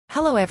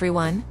Hello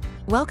everyone,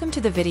 welcome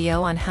to the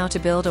video on how to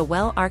build a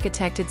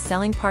well-architected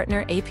Selling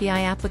Partner API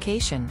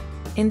application.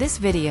 In this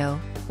video,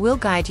 we'll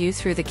guide you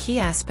through the key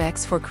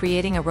aspects for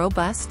creating a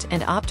robust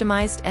and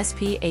optimized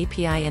SP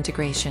API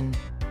integration.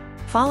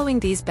 Following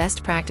these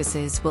best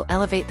practices will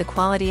elevate the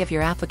quality of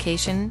your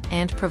application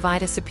and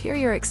provide a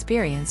superior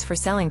experience for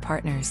selling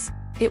partners.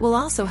 It will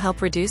also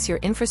help reduce your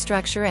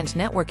infrastructure and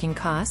networking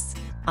costs,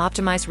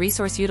 optimize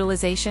resource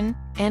utilization,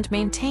 and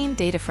maintain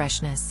data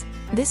freshness.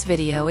 This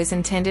video is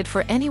intended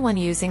for anyone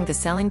using the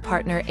Selling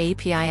Partner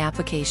API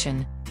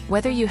application,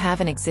 whether you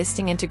have an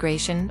existing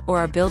integration or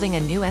are building a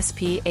new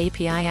SP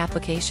API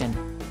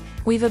application.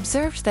 We've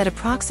observed that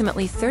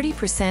approximately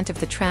 30% of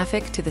the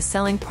traffic to the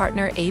Selling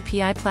Partner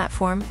API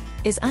platform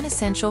is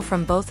unessential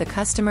from both a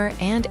customer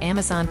and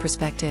Amazon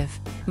perspective.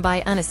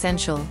 By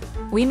unessential,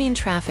 we mean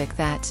traffic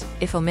that,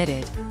 if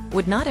omitted,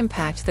 would not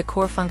impact the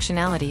core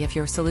functionality of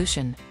your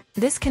solution.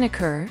 This can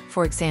occur,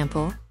 for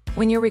example,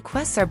 when your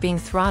requests are being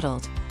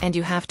throttled, and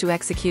you have to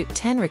execute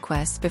 10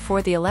 requests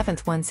before the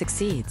 11th one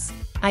succeeds.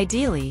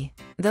 Ideally,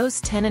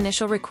 those 10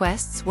 initial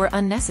requests were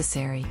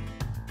unnecessary.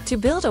 To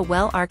build a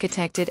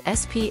well-architected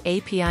SP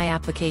API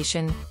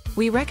application,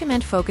 we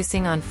recommend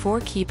focusing on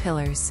 4 key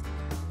pillars.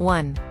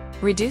 1.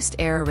 Reduced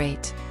error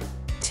rate.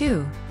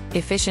 2.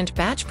 Efficient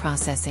batch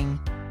processing.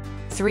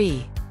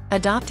 3.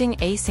 Adopting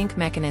async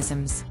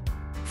mechanisms.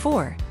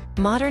 4.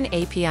 Modern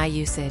API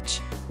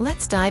usage.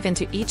 Let's dive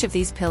into each of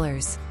these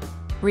pillars.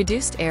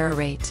 Reduced error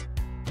rate.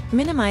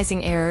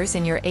 Minimizing errors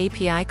in your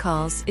API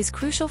calls is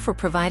crucial for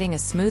providing a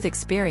smooth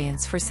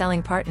experience for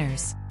selling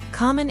partners.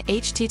 Common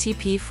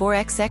HTTP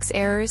 4XX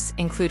errors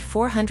include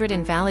 400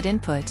 invalid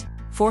input,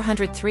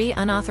 403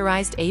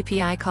 unauthorized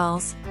API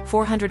calls,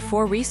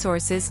 404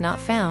 resources not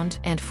found,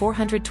 and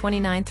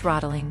 429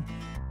 throttling.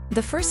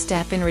 The first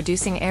step in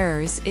reducing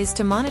errors is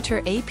to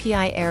monitor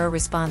API error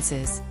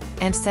responses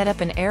and set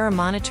up an error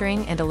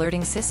monitoring and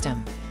alerting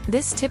system.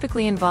 This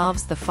typically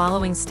involves the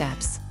following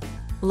steps.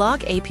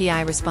 Log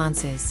API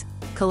responses.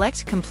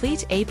 Collect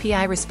complete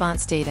API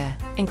response data,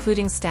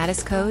 including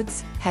status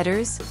codes,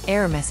 headers,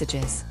 error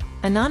messages.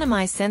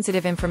 Anonymize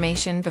sensitive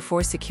information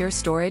before secure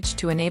storage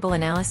to enable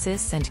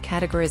analysis and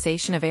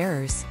categorization of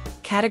errors.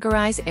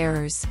 Categorize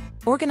errors.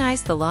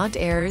 Organize the logged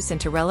errors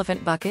into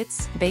relevant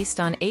buckets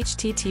based on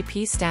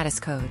HTTP status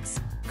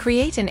codes.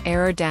 Create an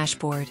error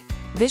dashboard.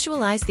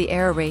 Visualize the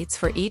error rates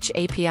for each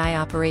API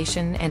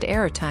operation and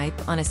error type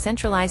on a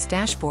centralized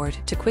dashboard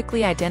to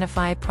quickly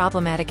identify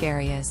problematic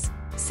areas.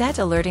 Set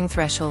alerting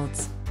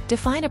thresholds.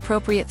 Define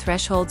appropriate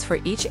thresholds for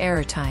each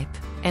error type,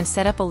 and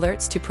set up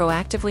alerts to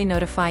proactively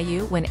notify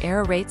you when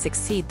error rates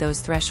exceed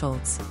those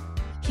thresholds.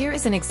 Here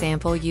is an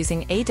example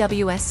using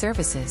AWS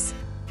services.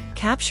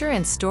 Capture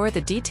and store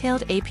the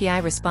detailed API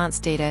response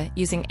data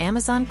using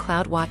Amazon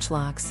CloudWatch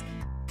logs.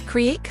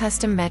 Create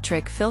custom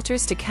metric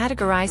filters to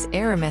categorize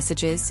error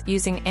messages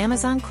using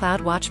Amazon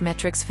CloudWatch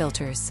metrics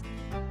filters.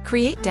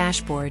 Create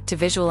dashboard to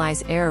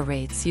visualize error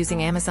rates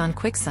using Amazon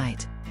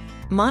QuickSight.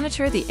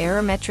 Monitor the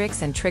error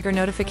metrics and trigger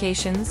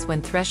notifications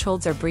when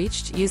thresholds are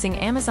breached using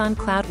Amazon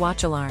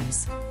CloudWatch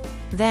alarms.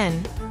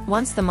 Then,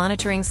 once the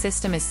monitoring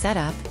system is set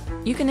up,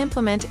 you can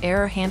implement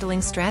error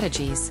handling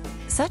strategies,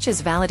 such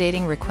as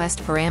validating request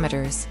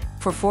parameters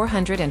for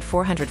 400 and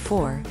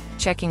 404,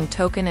 checking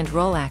token and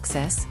role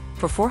access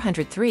for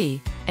 403,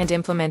 and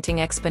implementing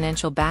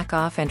exponential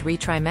backoff and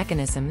retry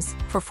mechanisms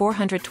for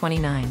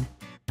 429.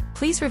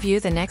 Please review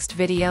the next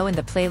video in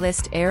the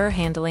playlist Error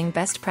Handling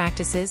Best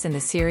Practices in the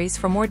series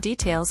for more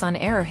details on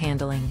error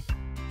handling.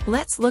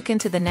 Let's look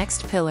into the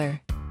next pillar.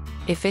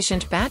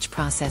 Efficient batch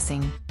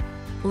processing.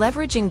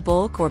 Leveraging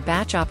bulk or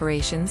batch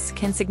operations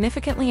can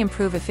significantly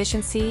improve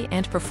efficiency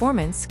and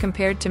performance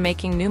compared to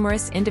making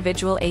numerous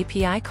individual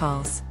API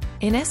calls.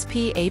 In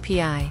SP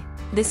API,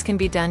 this can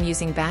be done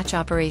using batch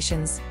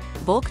operations,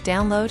 bulk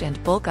download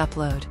and bulk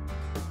upload.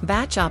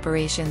 Batch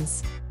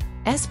operations.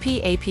 SP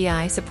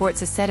API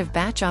supports a set of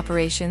batch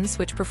operations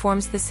which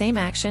performs the same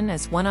action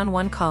as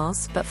one-on-one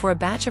calls but for a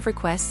batch of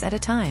requests at a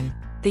time.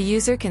 The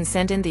user can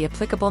send in the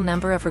applicable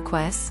number of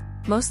requests,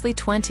 mostly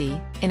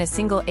 20, in a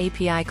single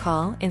API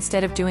call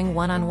instead of doing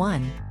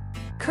one-on-one.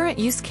 Current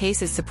use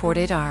cases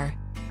supported are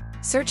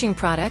searching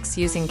products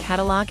using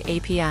Catalog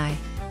API,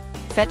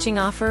 fetching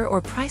offer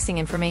or pricing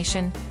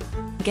information,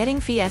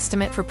 getting fee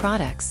estimate for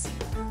products.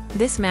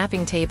 This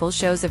mapping table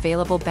shows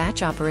available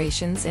batch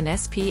operations in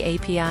SP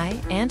API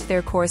and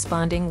their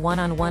corresponding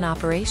one-on-one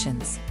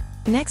operations.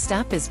 Next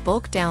up is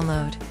bulk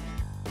download.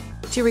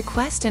 To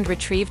request and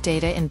retrieve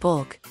data in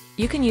bulk,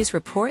 you can use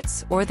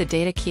reports or the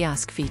data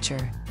kiosk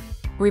feature.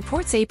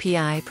 Reports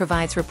API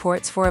provides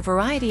reports for a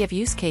variety of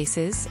use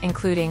cases,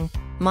 including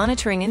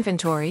monitoring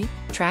inventory,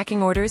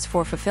 tracking orders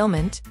for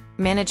fulfillment,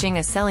 managing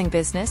a selling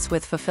business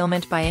with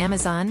Fulfillment by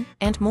Amazon,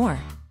 and more.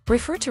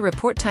 Refer to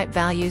report type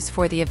values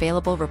for the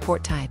available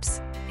report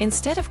types.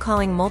 Instead of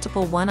calling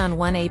multiple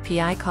one-on-one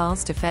API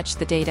calls to fetch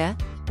the data,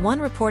 one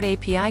report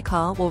API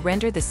call will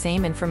render the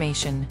same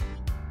information.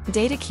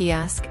 Data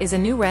Kiosk is a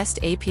new REST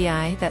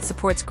API that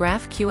supports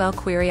GraphQL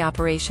query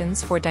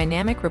operations for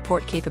dynamic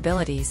report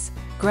capabilities.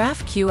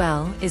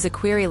 GraphQL is a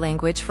query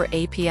language for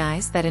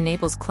APIs that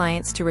enables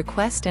clients to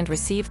request and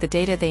receive the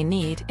data they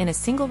need in a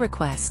single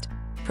request,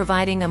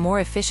 providing a more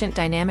efficient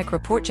dynamic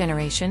report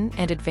generation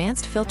and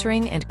advanced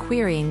filtering and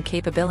querying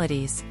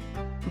capabilities.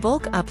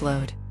 Bulk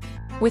upload.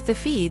 With the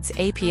Feeds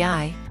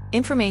API,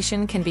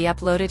 information can be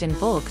uploaded in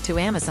bulk to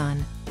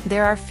Amazon.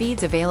 There are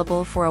feeds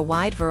available for a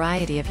wide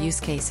variety of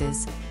use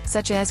cases,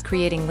 such as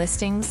creating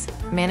listings,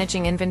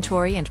 managing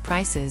inventory and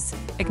prices,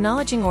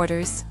 acknowledging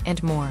orders,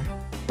 and more.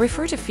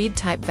 Refer to feed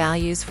type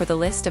values for the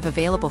list of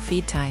available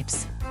feed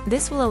types.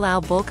 This will allow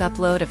bulk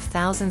upload of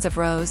thousands of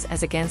rows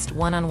as against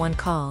one-on-one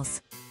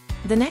calls.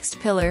 The next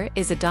pillar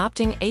is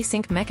adopting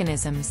async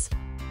mechanisms.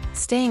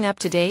 Staying up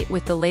to date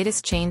with the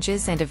latest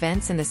changes and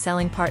events in the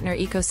Selling Partner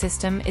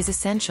ecosystem is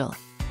essential.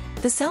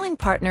 The Selling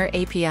Partner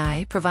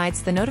API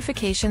provides the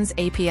Notifications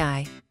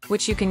API,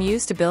 which you can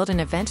use to build an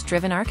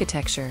event-driven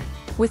architecture.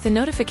 With the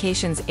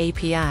Notifications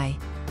API,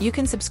 you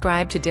can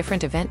subscribe to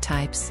different event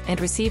types and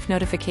receive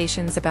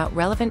notifications about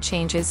relevant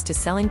changes to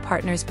Selling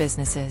Partners'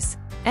 businesses.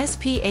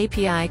 SP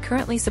API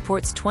currently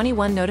supports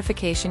 21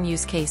 notification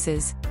use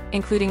cases,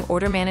 including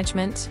order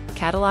management,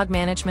 catalog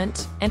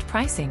management, and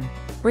pricing.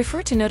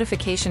 Refer to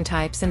notification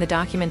types in the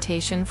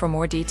documentation for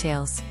more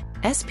details.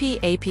 SP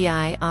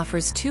API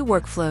offers two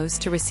workflows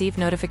to receive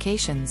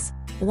notifications.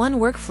 One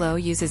workflow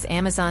uses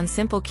Amazon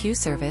Simple Queue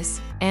service,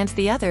 and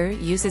the other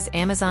uses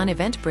Amazon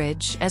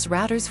EventBridge as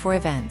routers for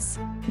events.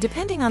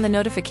 Depending on the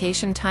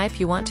notification type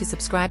you want to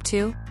subscribe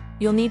to,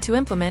 you'll need to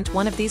implement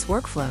one of these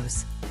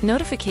workflows.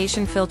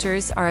 Notification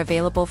filters are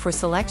available for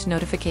select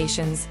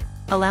notifications,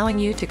 allowing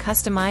you to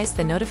customize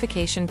the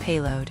notification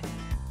payload.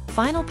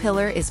 Final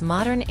pillar is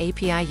modern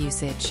API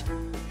usage.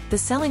 The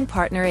Selling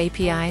Partner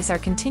APIs are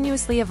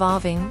continuously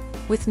evolving,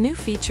 with new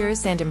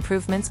features and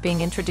improvements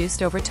being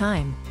introduced over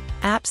time.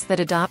 Apps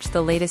that adopt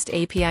the latest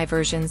API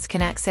versions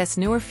can access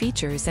newer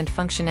features and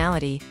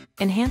functionality,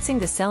 enhancing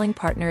the Selling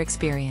Partner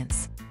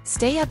experience.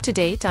 Stay up to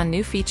date on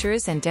new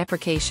features and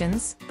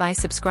deprecations by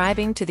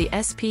subscribing to the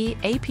SP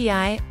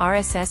API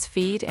RSS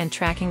feed and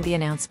tracking the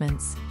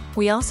announcements.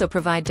 We also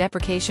provide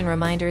deprecation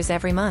reminders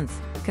every month,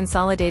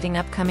 consolidating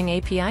upcoming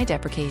API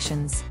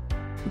deprecations.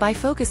 By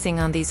focusing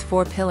on these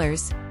 4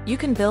 pillars, you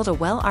can build a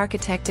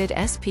well-architected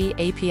SP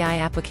API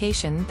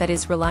application that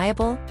is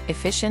reliable,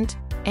 efficient,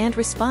 and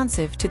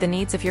responsive to the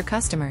needs of your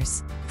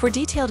customers. For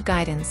detailed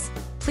guidance,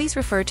 please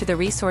refer to the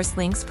resource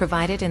links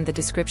provided in the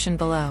description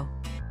below.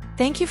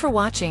 Thank you for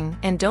watching,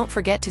 and don't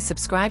forget to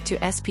subscribe to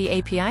SP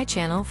API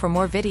channel for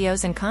more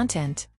videos and content.